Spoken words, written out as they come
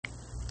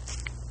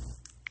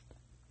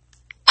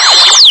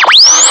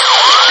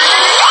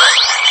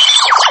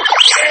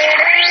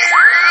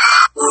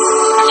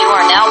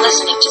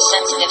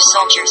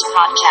Soldiers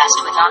podcast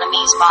with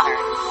Annemiese Bonner.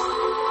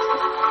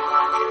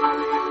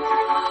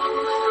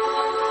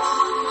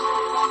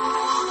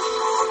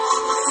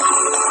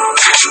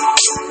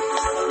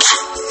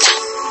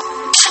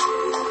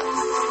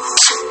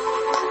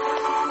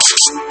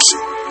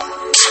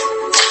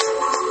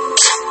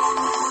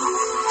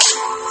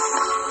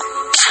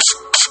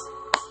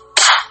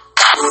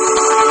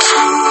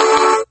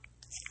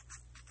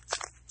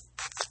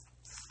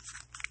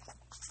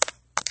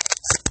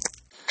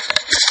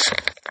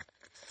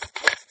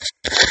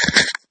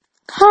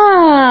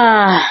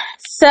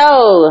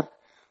 So,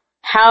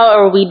 how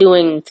are we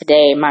doing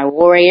today, my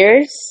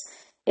warriors?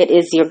 It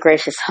is your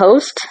gracious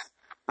host,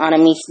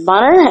 Annemiese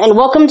Bonner, and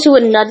welcome to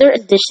another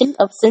edition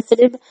of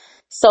Sensitive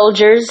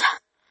Soldiers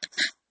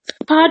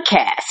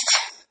podcast,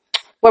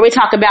 where we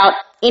talk about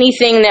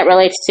anything that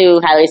relates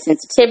to highly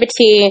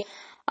sensitivity.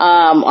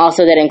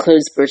 Also, that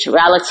includes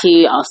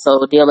spirituality,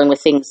 also dealing with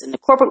things in the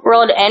corporate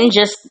world, and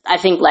just, I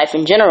think, life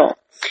in general.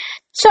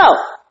 So,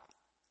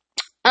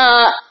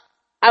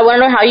 I want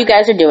to know how you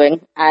guys are doing.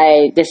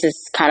 This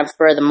is kind of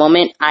for the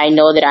moment. I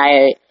know that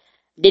I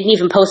didn't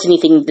even post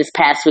anything this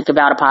past week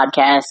about a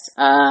podcast,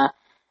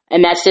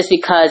 and that's just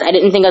because I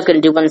didn't think I was going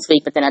to do one this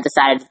week, but then I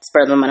decided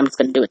for the moment I'm just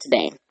going to do it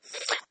today.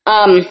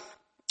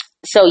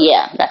 So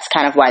yeah, that's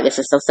kind of why this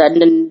is so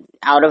sudden and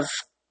out of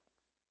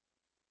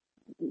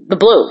the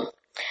blue.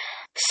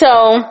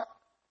 So,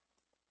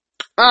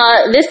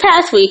 this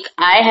past week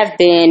I have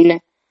been,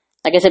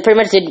 like I said, pretty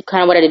much did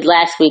kind of what I did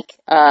last week,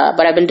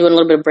 but I've been doing a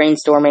little bit of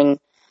brainstorming,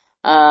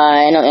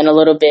 and a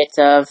little bit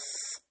of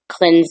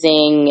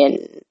cleansing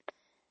and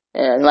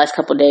the last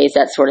couple of days,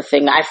 that sort of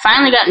thing. I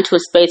finally got into a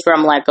space where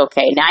I'm like,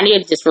 okay, now I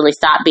need to just really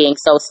stop being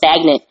so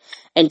stagnant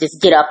and just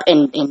get up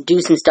and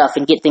do some stuff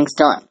and get things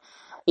done,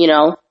 you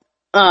know?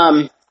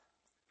 And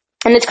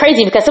it's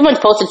crazy because someone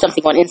posted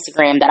something on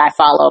Instagram that I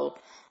follow,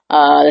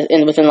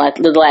 within like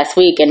the last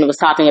week, and was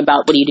talking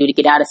about what do you do to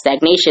get out of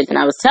stagnation. And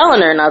I was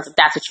telling her, and I was like,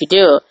 that's what you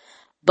do.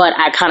 But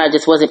I kind of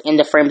just wasn't in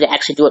the frame to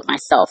actually do it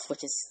myself,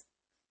 which is,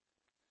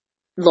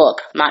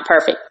 look, not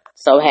perfect.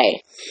 So,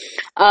 hey.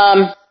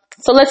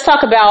 So let's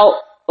talk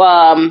about,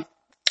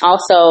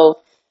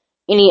 also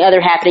any other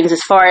happenings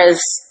as far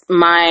as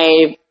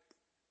my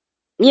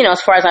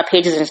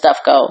pages and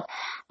stuff go.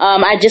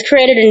 I just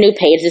created a new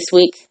page this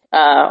week,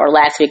 or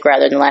last week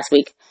rather than last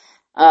week,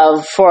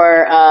 at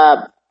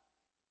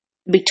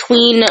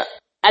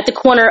the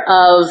corner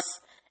of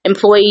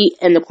employee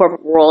and the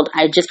corporate world.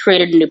 I just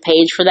created a new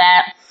page for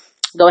that.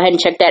 Go ahead and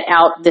check that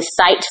out. The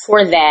site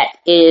for that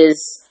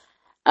is,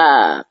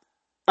 what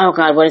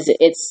is it?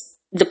 It's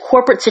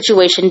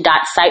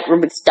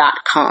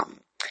thecorporatesituation.siterubrics.com.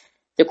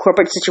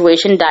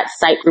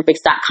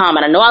 Thecorporatesituation.siterubrics.com.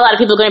 And I know a lot of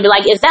people are going to be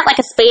like, is that like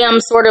a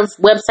spam sort of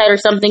website or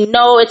something?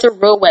 No, it's a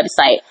real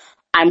website.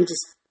 I'm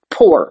just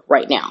poor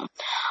right now.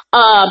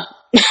 I'm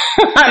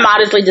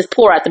honestly just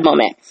poor at the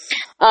moment.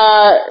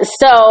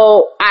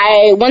 So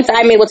once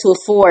I'm able to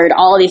afford,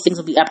 all of these things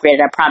will be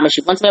upgraded, I promise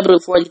you. Once I'm able to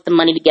afford, get the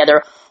money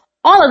together,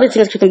 all of these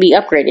things can be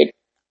upgraded.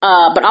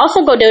 But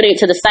also go donate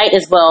to the site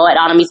as well at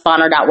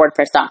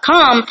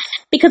annemiesebonner.wordpress.com,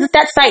 because at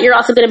that site, you're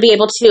also going to be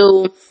able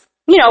to,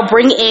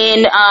 bring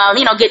in,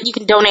 you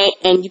can donate,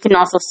 and you can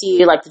also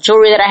see, like, the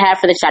jewelry that I have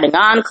for the Shining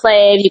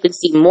Enclave. You can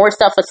see more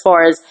stuff as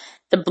far as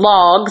the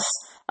blogs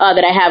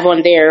that I have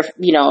on there,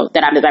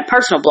 that I'm my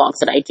personal blogs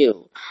that I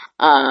do.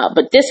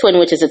 But this one,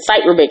 which is at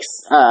Site Rubrics,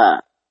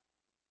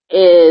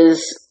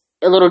 is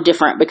a little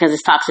different because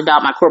it talks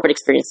about my corporate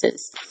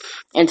experiences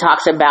and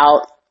talks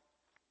about,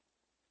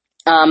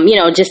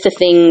 just the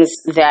things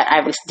that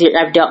I've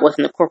dealt with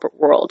in the corporate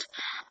world,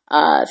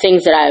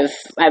 things that I've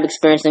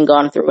experienced and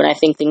gone through, and I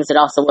think things that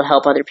also will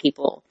help other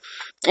people.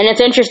 And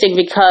it's interesting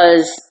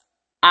because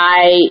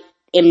I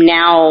am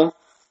now,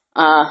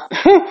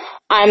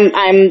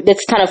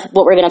 that's kind of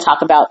what we're going to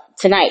talk about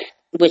tonight,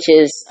 which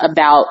is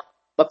about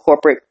a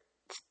corporate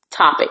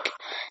topic.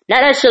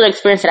 Not necessarily an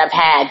experience that I've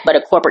had, but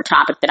a corporate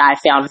topic that I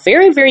found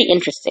very, very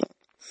interesting.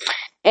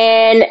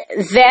 And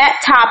that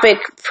topic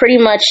pretty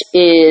much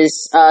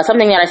is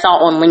something that I saw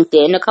on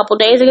LinkedIn a couple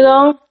days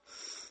ago.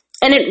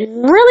 And it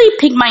really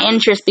piqued my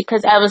interest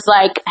because I was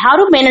like, how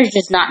do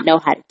managers not know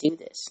how to do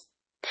this?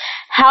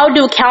 How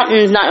do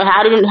accountants not know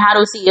how do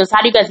CEOs,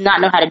 how do you guys not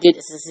know how to do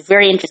this? This is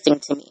very interesting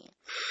to me.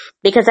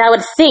 Because I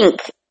would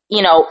think,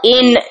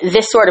 in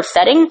this sort of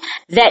setting,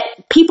 that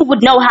people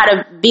would know how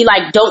to be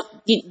like, just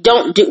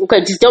don't do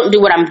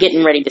what I'm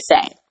getting ready to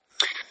say.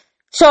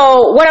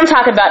 So what I'm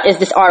talking about is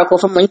this article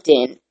from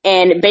LinkedIn,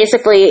 and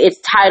basically it's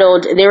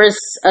titled, "There is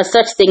a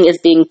such thing as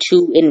being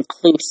too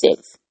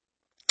inclusive."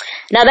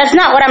 Now that's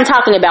not what I'm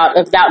talking about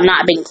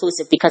not being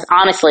inclusive, because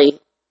honestly,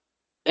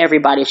 every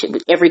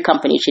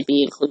company should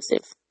be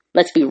inclusive.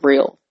 Let's be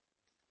real.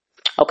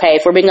 Okay,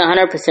 if we're being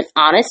 100%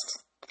 honest,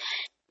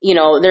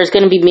 there's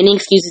going to be many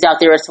excuses out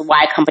there as to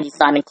why a company's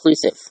not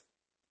inclusive.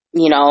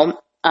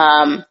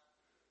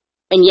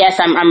 And yes,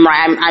 I'm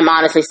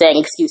honestly saying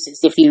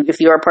excuses. If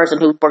you're a person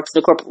who works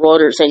in the corporate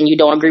world and you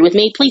don't agree with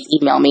me, please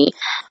email me,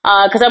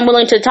 because I'm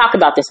willing to talk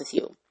about this with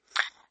you.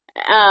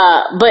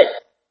 But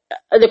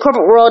the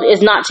corporate world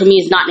is not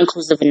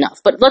inclusive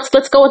enough. But let's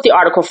go with the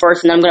article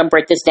first, and then I'm going to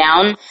break this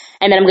down,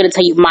 and then I'm going to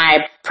tell you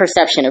my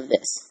perception of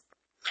this.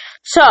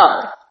 So,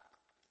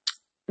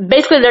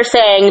 basically they're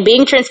saying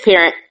being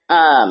transparent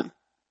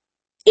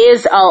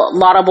is a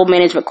laudable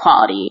management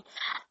quality,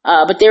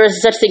 but there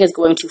is such thing as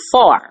going too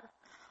far.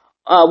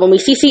 When we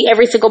CC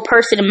every single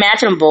person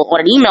imaginable on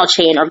an email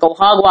chain or go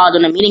hog wild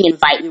on a meeting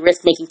invite, we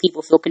risk making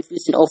people feel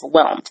confused and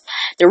overwhelmed.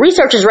 The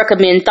researchers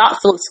recommend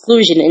thoughtful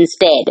exclusion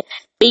instead,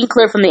 being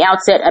clear from the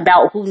outset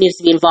about who needs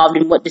to be involved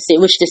in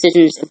which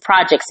decisions and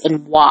projects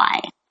and why.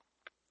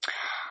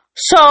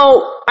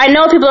 So, I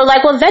know people are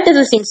like, well, that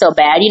doesn't seem so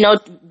bad.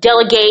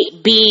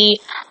 Delegate, be,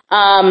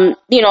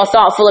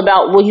 thoughtful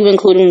about what you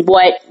include in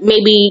what,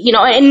 maybe,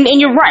 and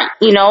you're right.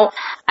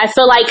 I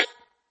feel like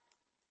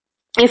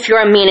if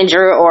you're a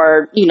manager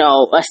or,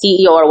 a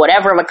CEO or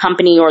whatever of a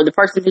company or the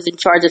person who's in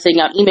charge of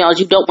sending out emails,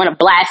 you don't want to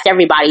blast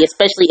everybody,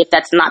 especially if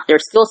that's not their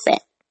skill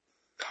set.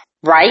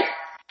 Right?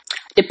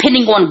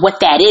 Depending on what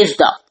that is,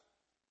 though.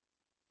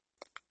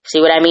 See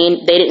what I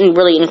mean? They didn't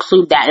really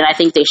include that, and I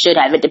think they should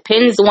have. It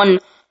depends on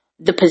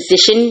the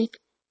position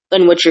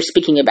in which you're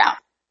speaking about.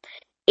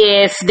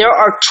 If there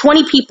are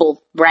 20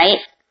 people, right,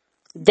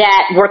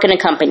 that work in a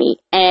company,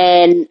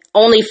 and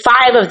only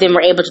 5 of them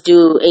are able to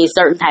do a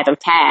certain type of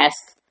task,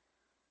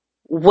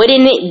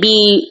 wouldn't it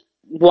be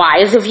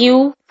wise of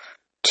you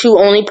to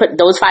only put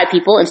those 5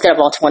 people instead of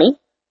all 20?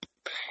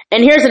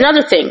 And here's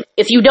another thing.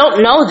 If you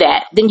don't know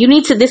that, then you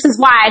need to, this is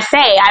why I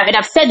say,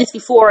 I've said this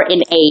before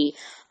in a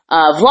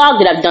vlog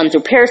that I've done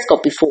through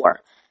Periscope before.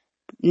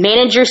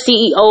 Managers,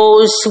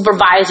 CEOs,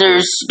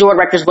 supervisors, store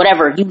directors,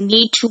 whatever, you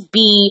need to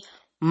be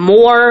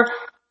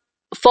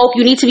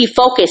you need to be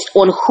focused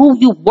on who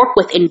you work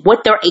with and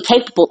what they're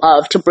capable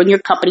of to bring your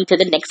company to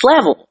the next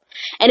level.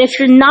 And if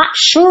you're not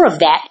sure of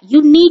that,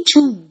 you need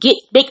to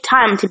make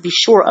time to be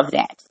sure of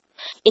that.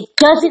 It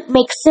doesn't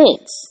make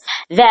sense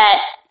that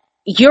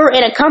you're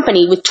in a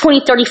company with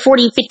 20, 30,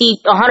 40,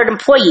 50, 100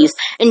 employees,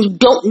 and you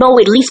don't know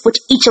at least what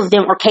each of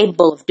them are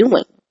capable of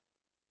doing.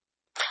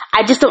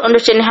 I just don't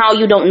understand how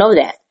you don't know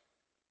that.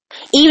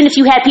 Even if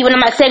you had people, and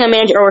I'm not saying a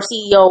manager or a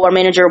CEO or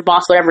manager or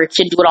boss, whatever,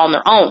 should do it all on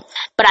their own.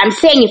 But I'm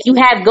saying if you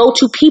have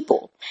go-to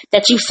people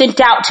that you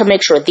sent out to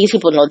make sure these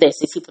people know this,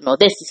 these people know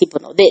this, these people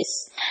know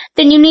this,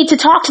 then you need to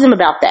talk to them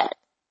about that.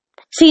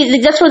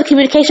 See, that's where the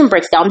communication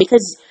breaks down,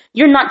 because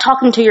you're not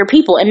talking to your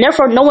people, and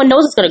therefore no one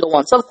knows what's going to go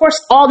on. So, of course,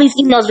 all these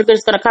emails are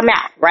just going to come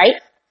out, right?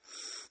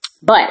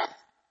 But,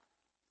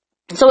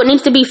 so it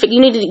needs to be, they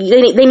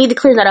need to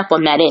clean that up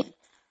on that end.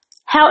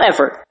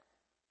 However,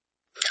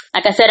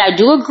 like I said, I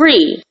do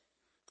agree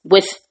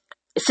with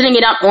sending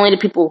it out only to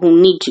people who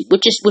need to,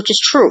 which is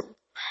true.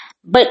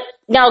 But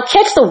now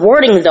catch the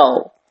wording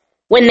though.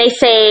 When they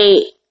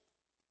say,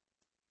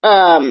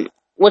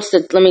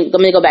 let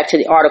me go back to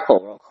the article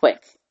real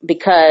quick,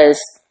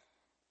 because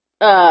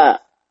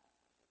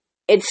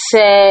it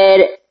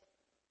said,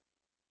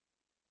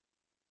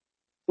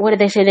 what did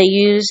they say they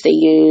use? They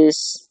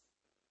use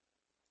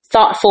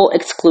thoughtful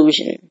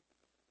exclusion.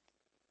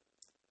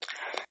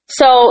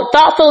 So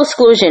thoughtful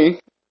exclusion,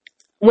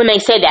 when they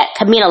say that,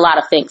 can mean a lot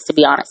of things, to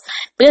be honest.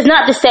 But it's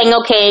not just saying,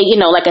 okay,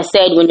 like I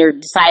said, when you're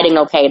deciding,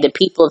 okay, the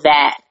people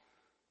that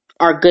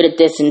are good at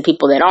this and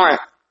people that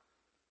aren't.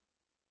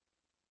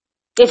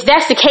 If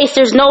that's the case,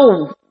 there's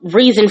no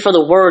reason for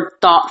the word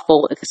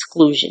thoughtful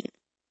exclusion.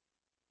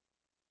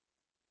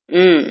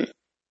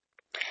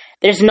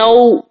 There's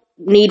no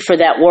need for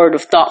that word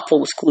of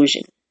thoughtful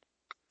exclusion.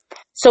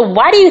 So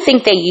why do you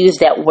think they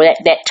used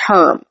that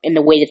term in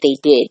the way that they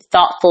did,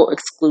 thoughtful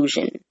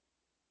exclusion?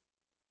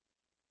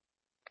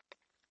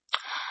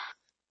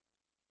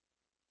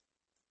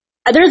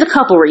 There's a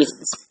couple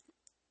reasons.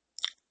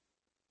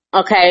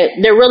 Okay,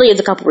 there really is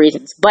a couple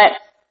reasons. But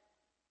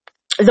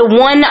the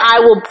one I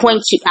will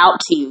point out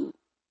to you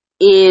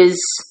is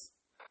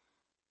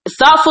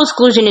thoughtful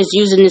exclusion is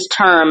using this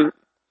term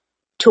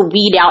to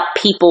weed out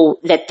people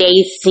that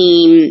they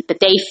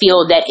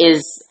feel that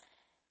is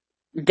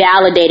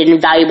validated and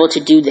valuable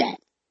to do that.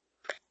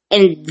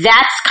 And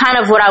that's kind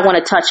of what I want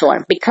to touch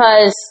on,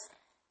 because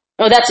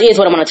that is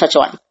what I want to touch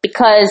on,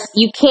 because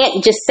you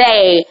can't just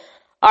say,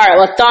 all right,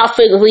 well,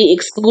 thoughtfully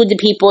exclude the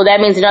people.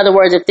 That means, in other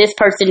words, if this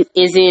person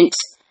isn't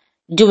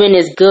doing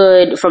as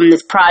good from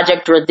this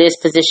project or this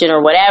position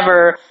or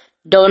whatever,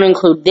 don't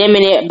include them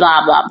in it,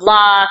 blah, blah,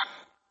 blah.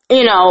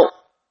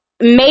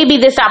 Maybe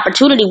this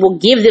opportunity will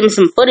give them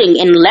some footing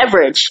and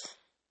leverage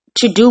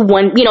to do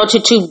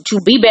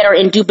to be better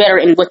and do better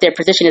in what their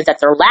position is that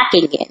they're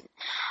lacking in.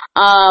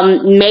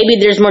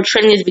 Maybe there's more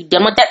training to be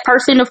done with that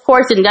person, of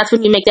course, and that's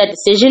when you make that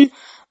decision.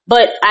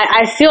 But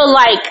I feel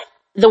like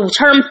the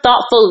term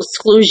thoughtful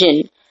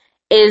exclusion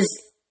is,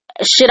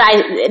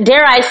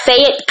 dare I say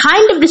it,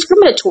 kind of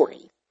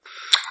discriminatory.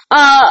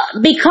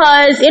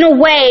 Because in a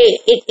way,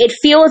 it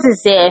feels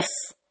as if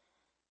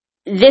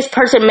this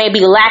person may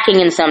be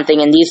lacking in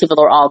something and these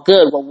people are all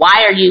good. Well,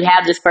 why are you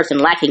have this person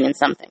lacking in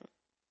something?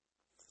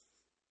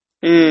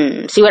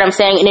 See what I'm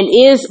saying? And it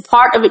is,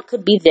 part of it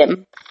could be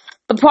them,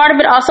 but part of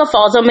it also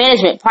falls on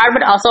management. Part of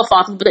it also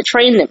falls on people that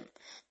train them.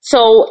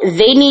 So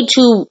they need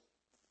to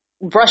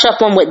brush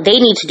up on what they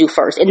need to do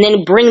first and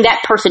then bring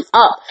that person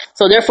up.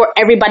 So therefore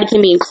everybody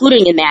can be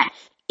included in that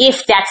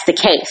if that's the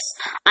case.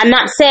 I'm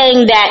not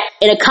saying that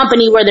in a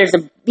company where there's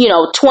 20,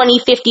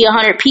 50,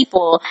 100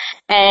 people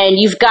and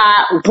you've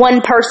got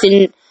one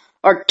person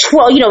or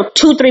 12,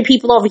 2, 3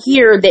 people over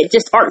here that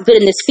just aren't good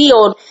in this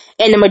field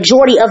and the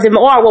majority of them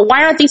are. Well,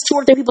 why aren't these 2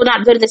 or 3 people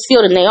not good in this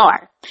field and they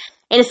are?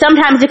 And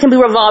sometimes it can be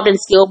revolved in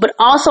skill, but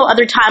also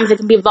other times it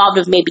can be involved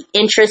with maybe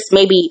interest,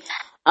 maybe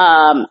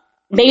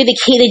they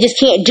just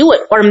can't do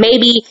it, or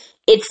maybe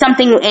it's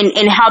something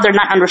in how they're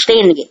not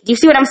understanding it. Do you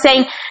see what I'm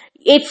saying?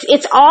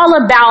 It's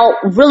all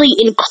about really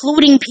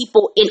including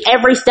people in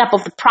every step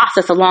of the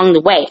process along the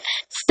way.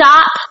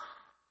 Stop.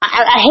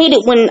 I hate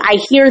it when I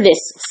hear this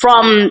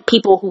from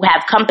people who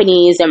have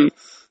companies and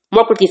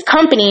work with these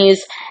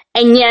companies,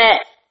 and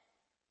yet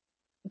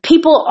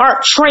people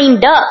aren't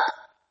trained up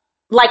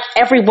like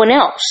everyone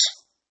else.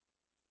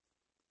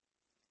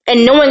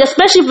 And knowing,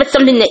 especially if it's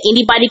something that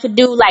anybody could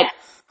do, like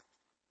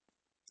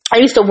I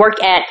used to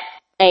work at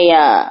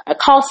a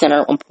call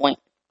center at one point,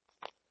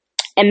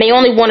 and they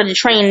only wanted to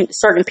train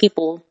certain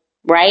people,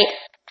 right,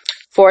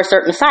 for a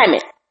certain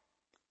assignment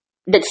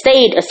that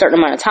stayed a certain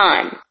amount of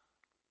time.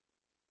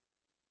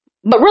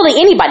 But really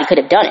anybody could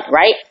have done it,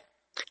 right?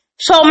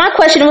 So my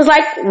question was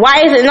like,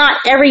 why is it not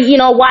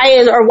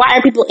why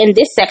are people in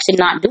this section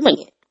not doing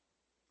it?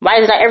 Why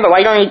is it not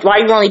everybody? Why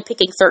are you only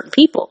picking certain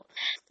people?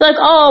 They're like,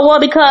 oh, well,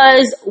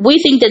 because we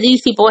think that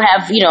these people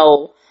have,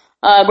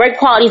 great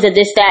qualities of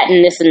this, that,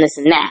 and this, and this,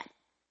 and that.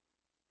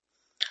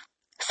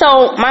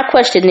 So my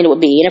question then would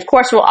be, and of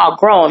course we're all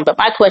grown, but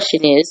my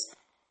question is,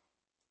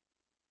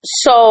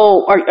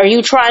 so are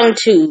you trying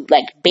to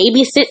like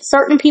babysit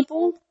certain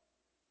people?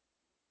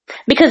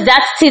 Because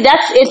that's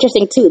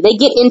interesting too. They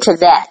get into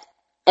that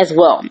as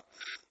well,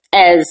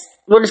 as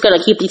we're just going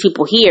to keep these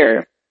people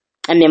here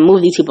and then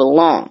move these people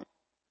along.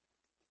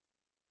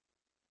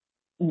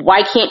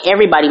 Why can't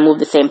everybody move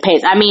the same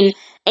pace? I mean,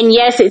 and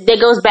yes, that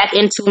goes back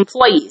into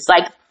employees.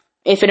 Like,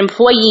 if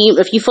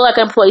you feel like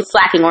an employee's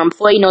slacking or an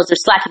employee knows they're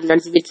slacking, there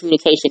needs to be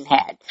communication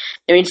had.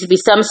 There needs to be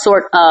some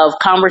sort of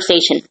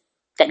conversation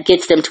that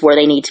gets them to where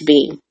they need to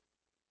be.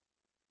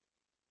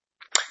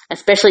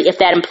 Especially if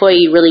that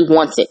employee really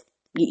wants it.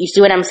 You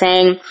see what I'm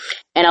saying?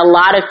 And a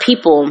lot of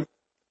people,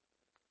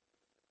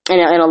 in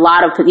a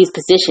lot of these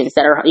positions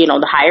that are,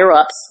 the higher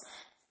ups,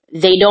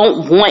 they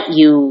don't want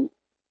you.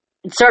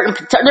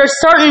 There's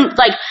certain,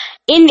 like,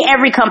 in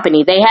every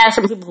company, they have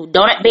some people who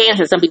don't advance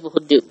and some people who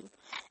do.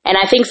 And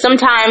I think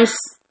sometimes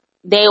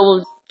they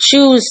will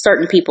choose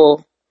certain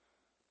people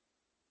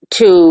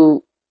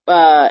to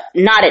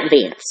not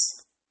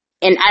advance.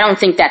 And I don't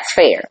think that's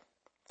fair.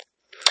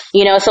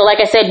 So like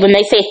I said, when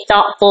they say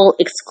thoughtful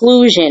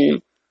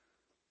exclusion,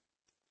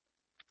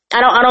 I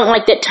don't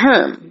like that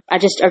term. I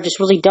just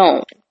really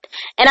don't.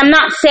 And I'm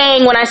not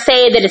saying when I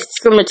say that it's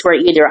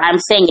discriminatory either. I'm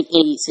saying in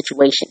any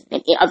situation,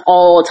 of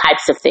all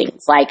types of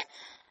things, like,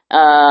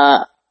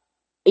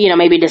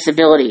 maybe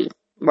disability,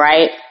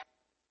 right?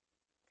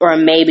 Or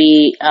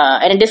maybe,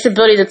 and a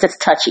disability that's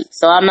touchy.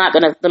 So I'm not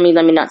gonna, let me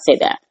not say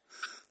that.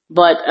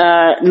 But,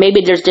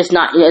 maybe there's just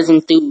not as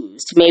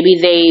enthused. Maybe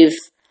they've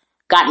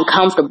gotten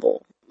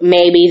comfortable.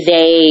 Maybe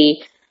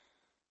they,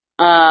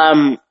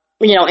 and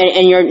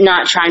you're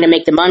not trying to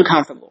make them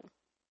uncomfortable.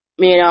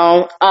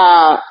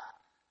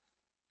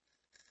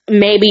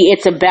 Maybe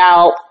it's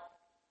about,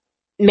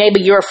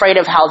 maybe you're afraid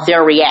of how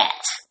they'll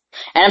react.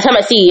 And I'm talking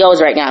about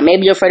CEOs right now.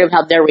 Maybe you're afraid of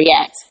how they'll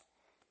react.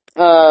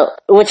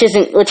 Which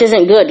isn't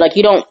good. Like,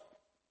 you don't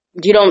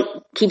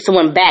keep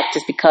someone back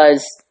just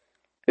because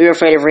you're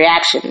afraid of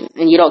reaction.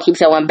 And you don't keep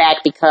someone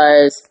back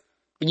because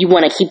you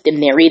want to keep them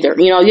there either.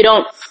 You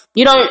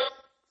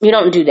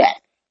don't do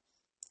that.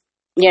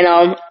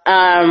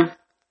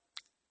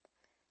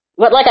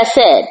 But like I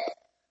said,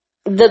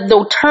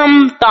 the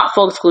term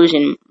thoughtful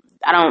exclusion,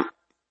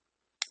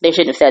 they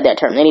shouldn't have said that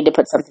term. They need to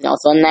put something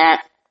else on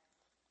that.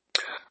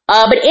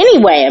 But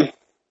anyway,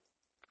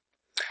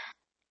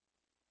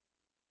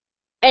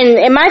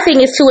 and my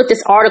thing is too with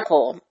this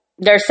article,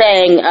 they're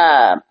saying,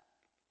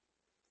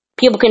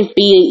 people can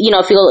be,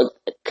 feel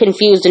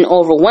confused and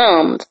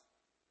overwhelmed.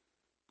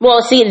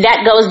 Well, see,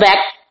 that goes back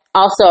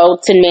also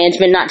to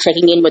management not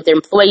checking in with their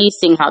employees,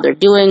 seeing how they're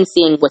doing,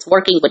 seeing what's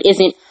working, what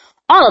isn't,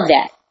 all of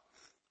that.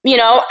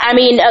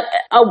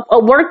 A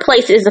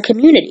workplace is a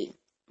community.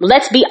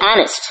 Let's be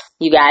honest,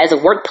 you guys. A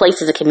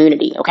workplace is a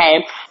community,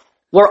 okay?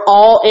 We're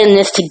all in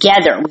this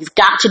together. We've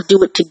got to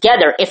do it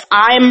together. If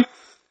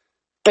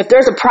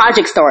there's a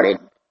project started,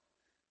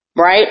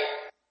 right?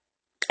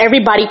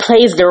 Everybody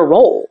plays their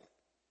role.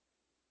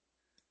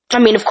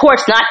 Of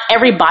course, not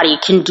everybody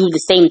can do the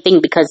same thing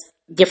because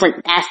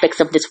different aspects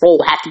of this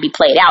role have to be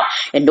played out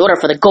in order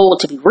for the goal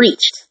to be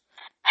reached.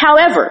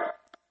 However,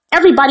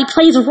 everybody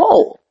plays a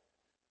role.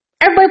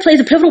 Everybody plays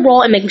a pivotal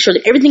role in making sure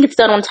that everything gets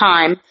done on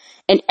time,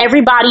 and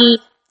everybody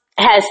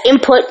has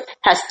input,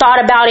 has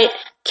thought about it,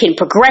 can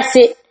progress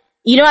it.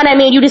 You know what I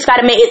mean? You just got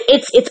to make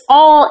it. It's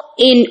all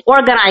in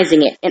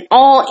organizing it and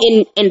all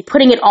in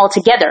putting it all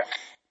together.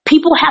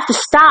 People have to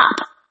stop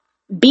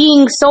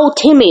being so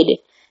timid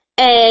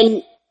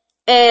and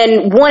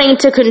wanting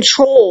to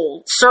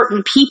control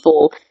certain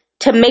people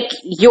to make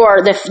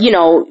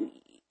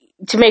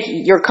to make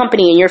your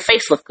company and your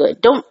face look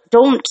good.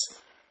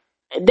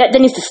 That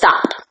needs to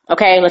stop.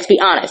 Okay, let's be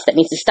honest. That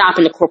needs to stop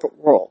in the corporate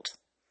world.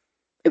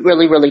 It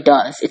really, really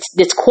does. It's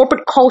this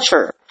corporate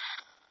culture.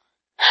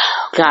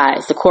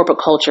 Guys, the corporate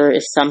culture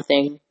is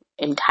something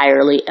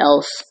entirely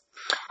else.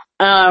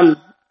 And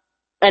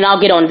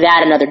I'll get on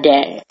that another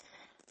day.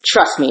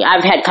 Trust me,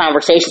 I've had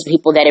conversations with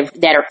people that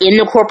are in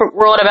the corporate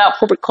world about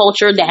corporate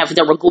culture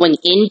that were going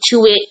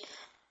into it.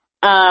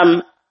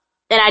 And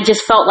I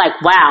just felt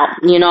like, wow,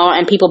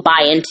 and people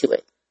buy into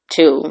it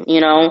too,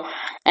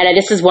 and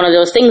this is one of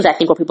those things I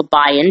think where people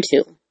buy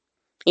into,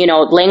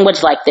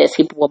 language like this,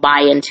 people will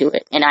buy into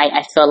it. And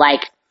I feel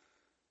like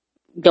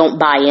don't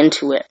buy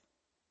into it,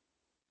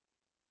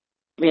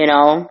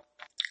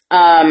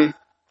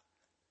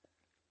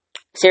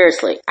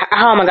 seriously.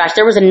 Oh my gosh,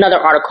 there was another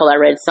article I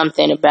read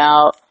something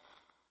about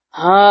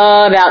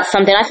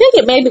something. I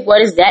think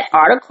what is that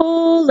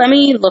article? Let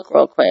me look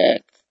real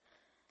quick.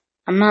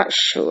 I'm not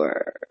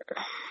sure.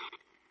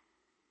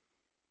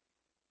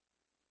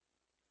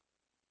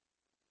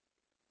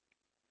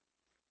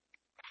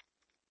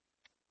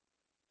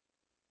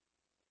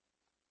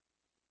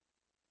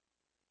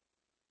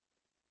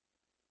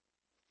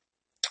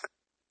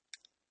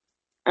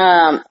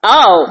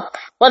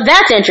 Well,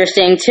 that's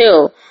interesting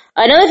too.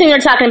 Another thing they're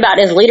talking about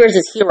is leaders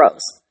as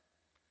heroes.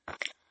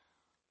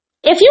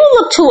 If you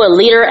look to a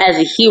leader as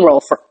a hero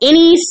for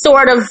any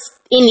sort of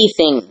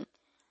anything,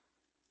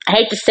 I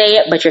hate to say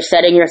it, but you're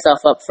setting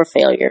yourself up for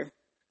failure.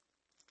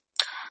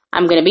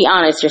 I'm going to be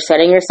honest, you're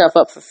setting yourself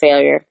up for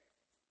failure.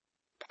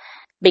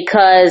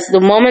 Because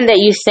the moment that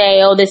you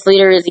say, oh, this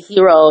leader is a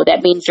hero,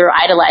 that means you're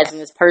idolizing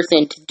this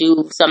person to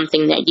do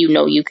something that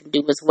you can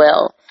do as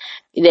well.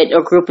 That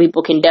a group of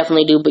people can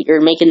definitely do, but you're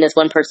making this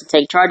one person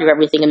take charge of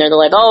everything, and they're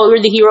like, oh,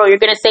 you're the hero, you're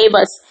going to save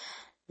us.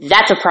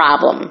 That's a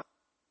problem.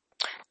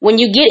 When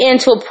you get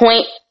into a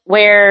point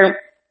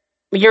where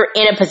you're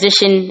in a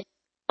position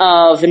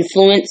of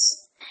influence,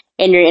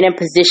 and you're in a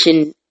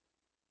position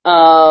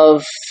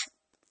of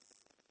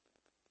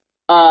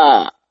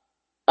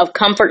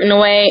comfort in a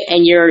way,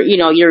 and you're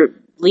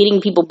leading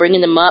people,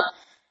 bringing them up,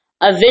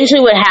 eventually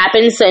what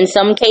happens in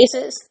some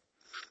cases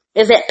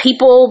is that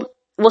people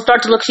will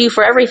start to look to you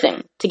for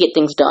everything to get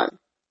things done.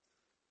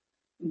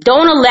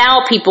 Don't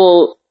allow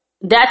people,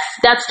 that's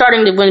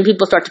starting to, when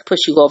people start to push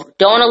you over.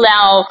 Don't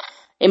allow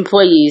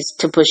employees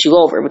to push you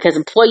over, because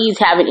employees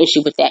have an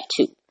issue with that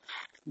too.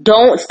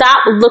 Don't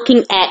stop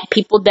looking at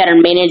people that are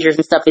managers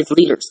and stuff as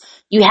leaders.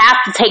 You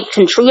have to take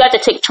control. You have to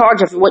take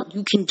charge of what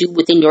you can do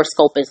within your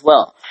scope as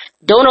well.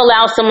 Don't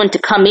allow someone to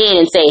come in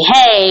and say,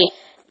 hey,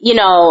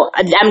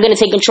 I'm going to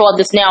take control of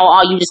this now.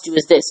 All you just do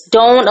is this.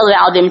 Don't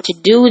allow them to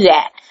do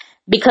that.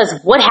 Because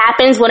what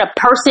happens when a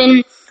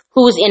person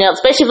who's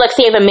especially like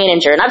say if a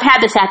manager, and I've had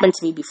this happen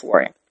to me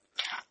before.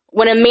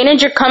 When a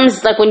manager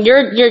comes, like when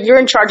you're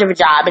in charge of a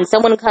job and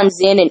someone comes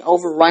in and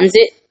overruns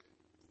it,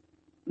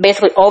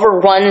 basically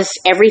overruns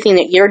everything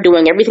that you're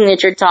doing, everything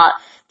that you're taught,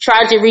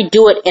 tries to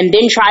redo it, and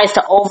then tries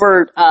to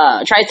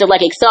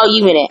like excel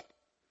you in it.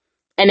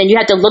 And then you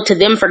have to look to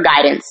them for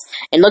guidance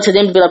and look to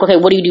them to be like, okay,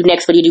 what do you do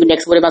next? What do you do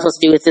next? What am I supposed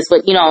to do with this?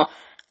 But,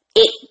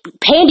 it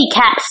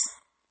handicaps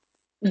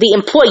the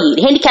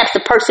employee. It handicaps the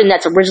person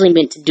that's originally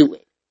meant to do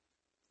it.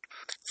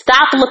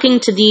 Stop looking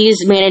to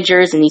these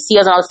managers and these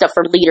CEOs and all this stuff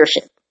for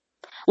leadership.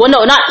 Well,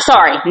 no, not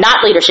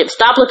leadership.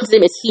 Stop looking to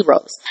them as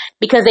heroes,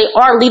 because they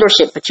are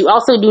leadership, but you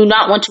also do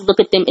not want to look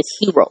at them as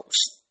heroes,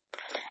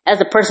 as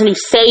the person who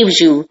saves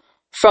you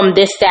from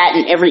this, that,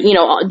 and every,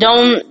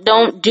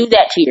 don't do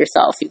that to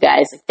yourself, you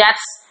guys.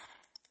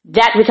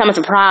 That becomes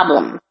a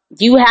problem.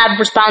 You have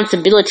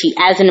responsibility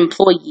as an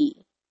employee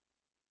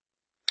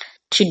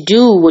to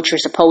do what you're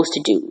supposed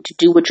to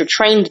do what you're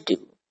trained to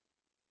do.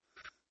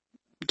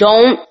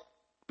 Don't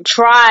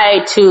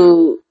try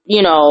to,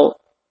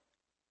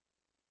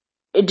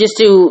 just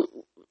do,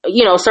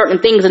 certain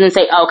things and then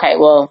say, okay,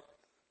 well,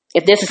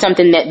 if this is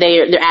something that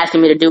they're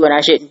asking me to do and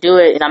I shouldn't do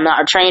it and I'm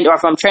not trained, or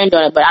if I'm trained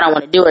on it but I don't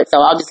want to do it,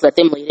 so I'll just let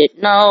them lead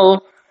it.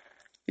 No,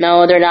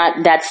 they're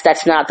not.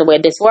 That's not the way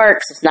this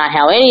works. It's not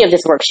how any of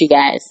this works, you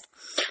guys.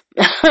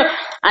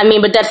 I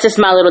mean, but that's just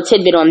my little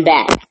tidbit on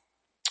that.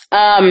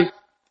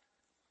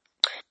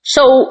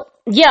 So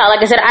yeah,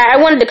 like I said, I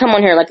wanted to come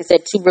on here, like I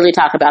said, to really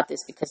talk about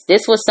this, because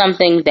this was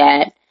something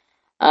that,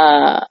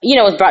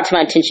 was brought to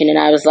my attention, and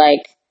I was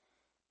like,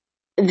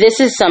 this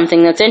is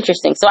something that's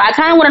interesting. So I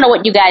kind of want to know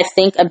what you guys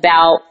think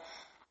about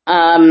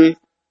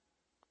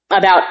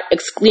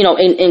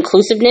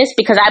inclusiveness,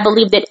 because I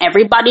believe that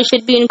everybody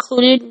should be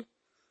included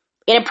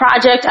in a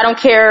project. I don't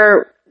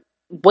care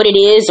what it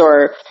is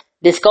or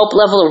the scope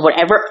level or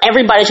whatever.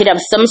 Everybody should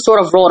have some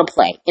sort of role to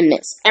play in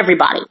this.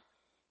 Everybody,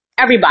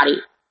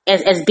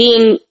 as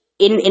being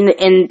in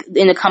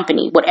the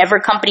company, whatever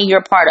company you're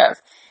a part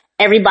of,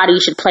 everybody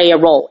should play a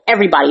role.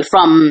 Everybody,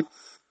 from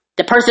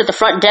the person at the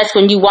front desk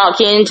when you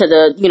walk in to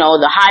the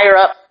higher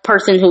up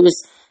person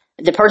who's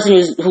the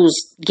person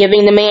who's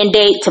giving the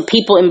mandate to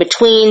people in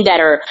between that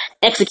are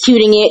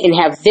executing it and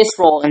have this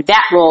role and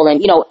that role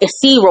and, a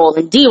C role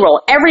and D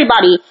role.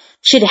 Everybody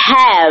should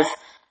have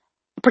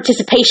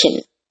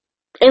participation.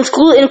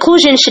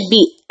 Inclusion should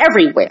be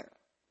everywhere.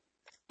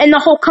 In the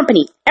whole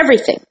company,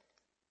 everything.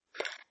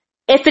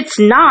 If it's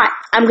not,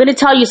 I'm going to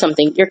tell you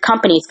something, your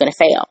company is going to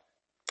fail.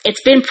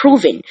 It's been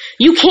proven.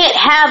 You can't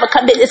have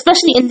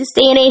especially in this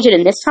day and age and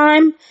in this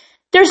time,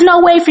 there's no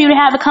way for you to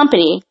have a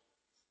company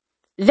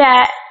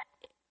that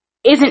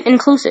isn't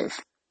inclusive.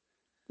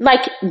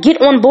 Like,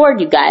 get on board,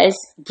 you guys.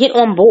 Get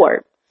on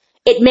board.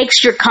 It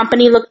makes your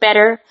company look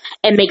better.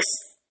 It makes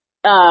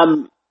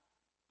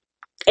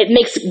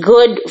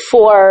good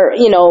for,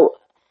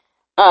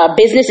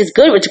 business is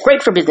good. It's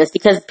great for business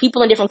because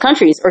people in different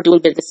countries are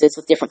doing businesses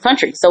with different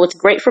countries. So it's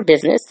great for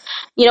business.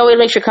 It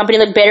makes your company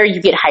look better.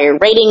 You get higher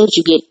ratings.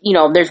 You get,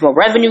 there's more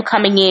revenue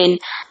coming in.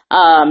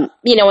 And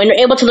you're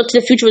able to look to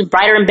the future with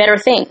brighter and better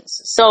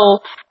things. So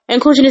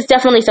inclusion is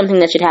definitely something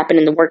that should happen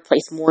in the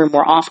workplace more and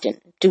more often.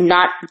 Do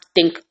not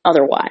think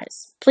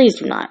otherwise. Please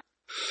do not.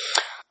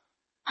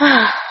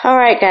 All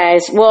right,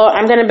 guys. Well,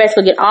 I'm going to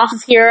basically get off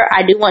of here.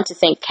 I do want to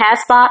thank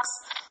CastBox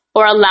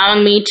for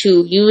allowing me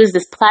to use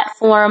this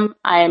platform.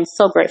 I am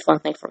so grateful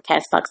and thankful for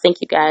CastBox. Thank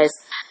you, guys.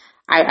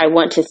 I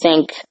want to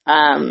thank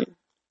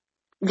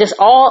just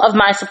all of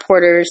my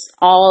supporters,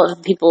 all of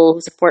the people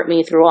who support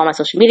me through all my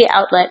social media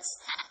outlets,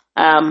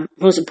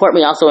 who support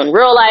me also in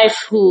real life,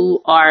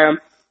 who are,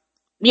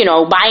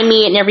 by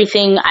me and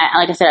everything.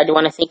 Like I said, I do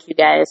want to thank you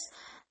guys.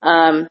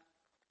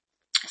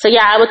 So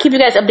yeah, I will keep you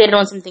guys updated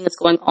on something that's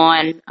going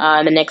on in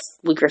the next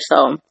week or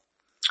so.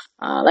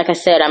 Like I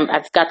said,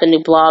 I've got the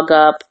new blog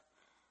up.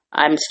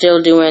 I'm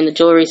still doing the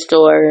jewelry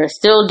store.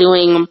 Still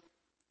doing.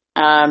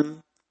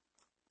 I'm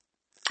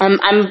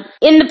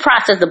in the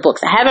process of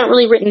books. I haven't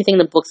really written anything in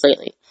the books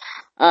lately,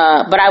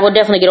 but I will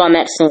definitely get on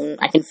that soon.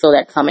 I can feel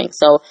that coming.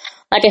 So,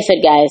 like I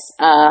said, guys,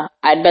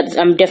 I'm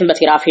definitely about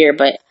to get off here,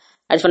 but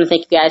I just want to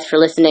thank you guys for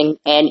listening.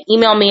 And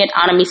email me at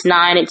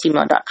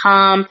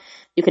anamis9@gmail.com.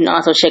 You can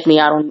also check me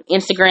out on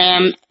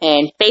Instagram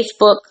and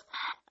Facebook,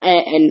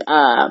 and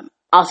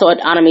also at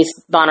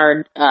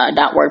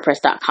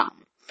anamisbonner.wordpress.com.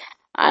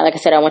 Like I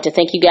said, I want to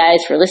thank you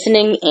guys for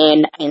listening,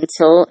 and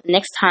until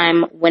next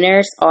time,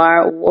 winners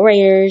are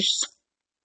warriors.